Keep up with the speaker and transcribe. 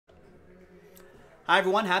Hi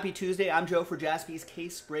everyone, happy Tuesday. I'm Joe for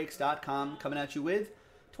JaspysCaseBreaks.com coming at you with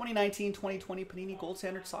 2019-2020 Panini Gold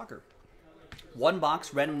Standard Soccer. One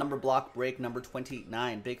box, random number block break number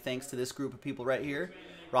 29. Big thanks to this group of people right here.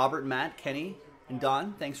 Robert, Matt, Kenny, and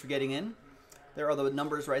Don, thanks for getting in. There are the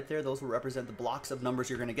numbers right there. Those will represent the blocks of numbers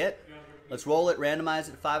you're going to get. Let's roll it, randomize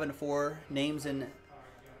it, 5 and 4. Names and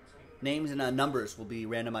numbers will be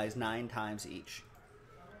randomized 9 times each.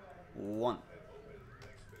 1,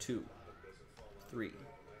 2, 3,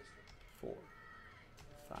 4,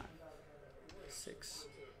 5, 6,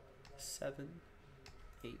 7,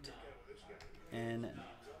 8, and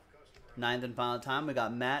 9th and final time. We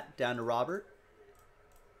got Matt down to Robert.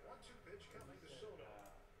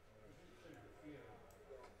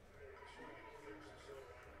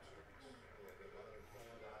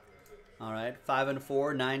 All right, 5 and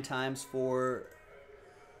 4, 9 times for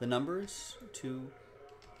the numbers. 2,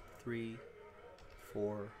 3,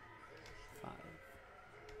 4, 5,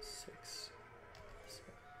 6,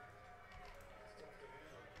 7.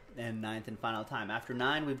 And 9th and final time. After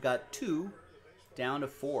 9, we've got 2 down to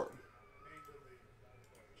 4.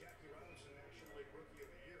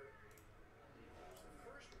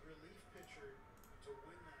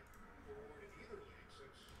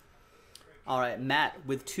 All right, Matt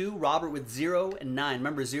with 2, Robert with 0 and 9.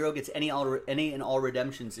 Remember, 0 gets any and all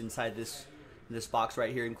redemptions inside this box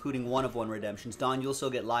right here, including 1 of 1 redemptions. Don, you'll still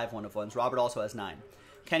get live 1 of 1s. Robert also has 9.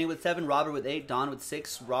 Kenny with 7, Robert with 8, Don with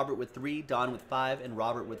 6, Robert with 3, Don with 5, and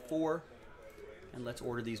Robert with 4. And let's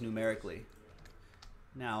order these numerically.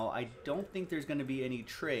 Now, I don't think there's going to be any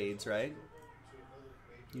trades, right?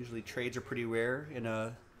 Usually trades are pretty rare in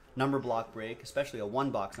a number block break, especially a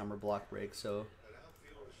 1-box number block break, so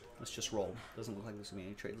let's just roll. Doesn't look like there's going to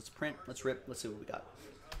be any trade. Let's print, let's rip, let's see what we got.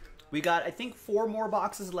 We got, I think, 4 more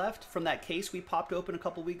boxes left from that case we popped open a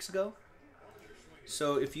couple weeks ago.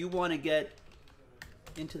 So if you want to get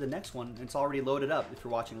into the next one, it's already loaded up if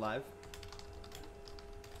you're watching live.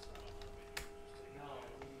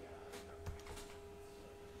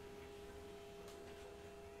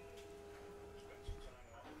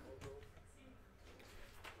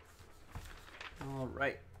 All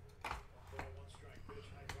right.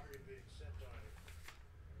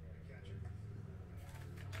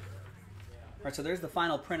 All right, so there's the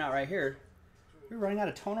final printout right here. We're running out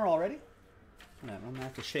of toner already? I'm going to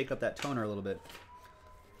have to shake up that toner a little bit.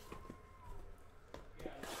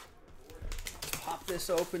 Pop this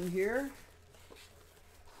open here.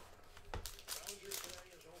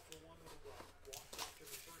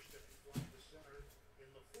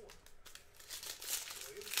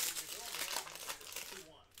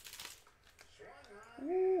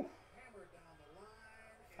 Ooh.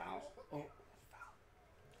 Foul. Oh.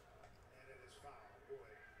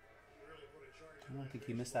 I don't think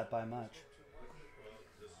he missed that by much.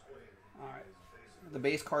 All right. The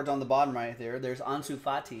base card's on the bottom right there. There's Ansu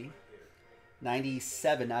Fati.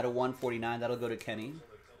 97 out of 149. That'll go to Kenny.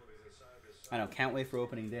 I know. Can't wait for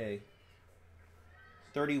opening day.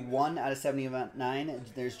 31 out of 79.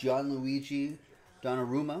 There's Gianluigi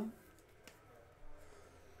Donnarumma.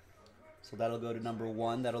 So that'll go to number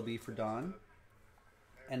 1. That'll be for Don.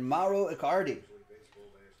 And Mauro Icardi.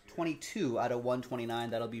 22 out of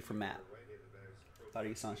 129. That'll be for Matt.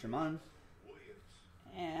 Paris Saint-Germain.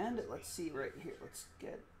 And let's see right here. Let's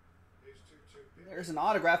get... There's an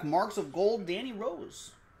autograph. Marks of Gold, Danny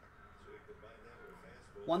Rose.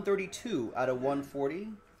 132 out of 140.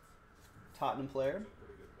 Tottenham player.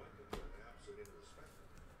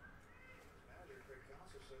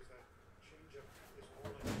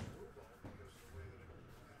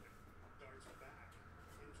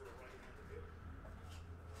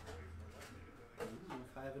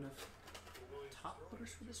 If I have enough top loaders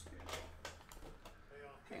for this one.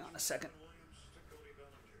 Hang on a second.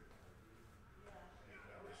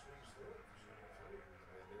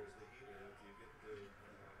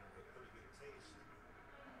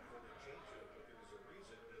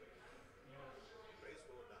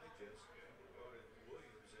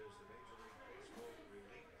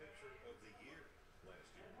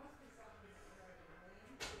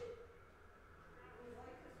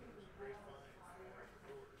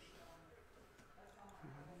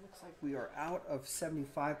 Like we are out of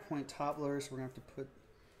 75-point top loaders, so we're gonna have to put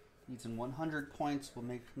these in 100 points. We'll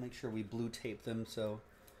make sure we blue tape them so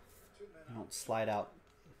they don't slide out.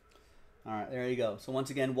 All right, there you go. So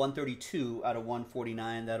once again, 132 out of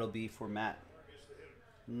 149. That'll be for Matt.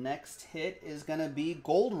 Next hit is gonna be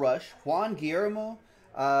Gold Rush, Juan Guillermo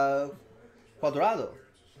Cuadrado.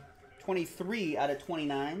 23 out of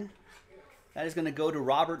 29. That is gonna go to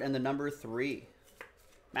Robert and the number 3.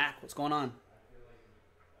 Mac, what's going on?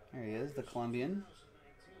 There he is, the Colombian.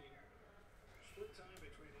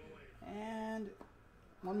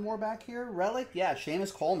 One more back here. Relic. Yeah,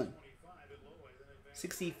 Seamus Coleman.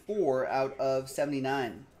 64 out of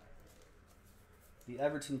 79. The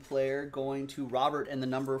Everton player going to Robert and the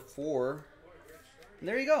number 4. And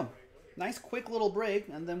there you go. Nice quick little break.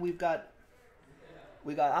 And then we got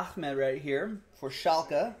Ahmed right here for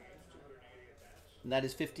Schalke. And that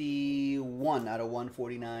is 51 out of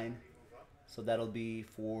 149. So that'll be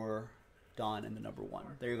for Don and the number 1.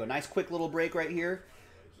 There you go. Nice quick little break right here.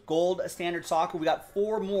 Gold Standard Soccer. We got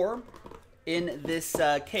 4 more in this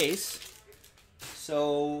case.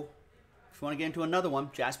 So if you want to get into another one,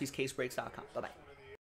 jaspyscasebreaks.com. Bye-bye.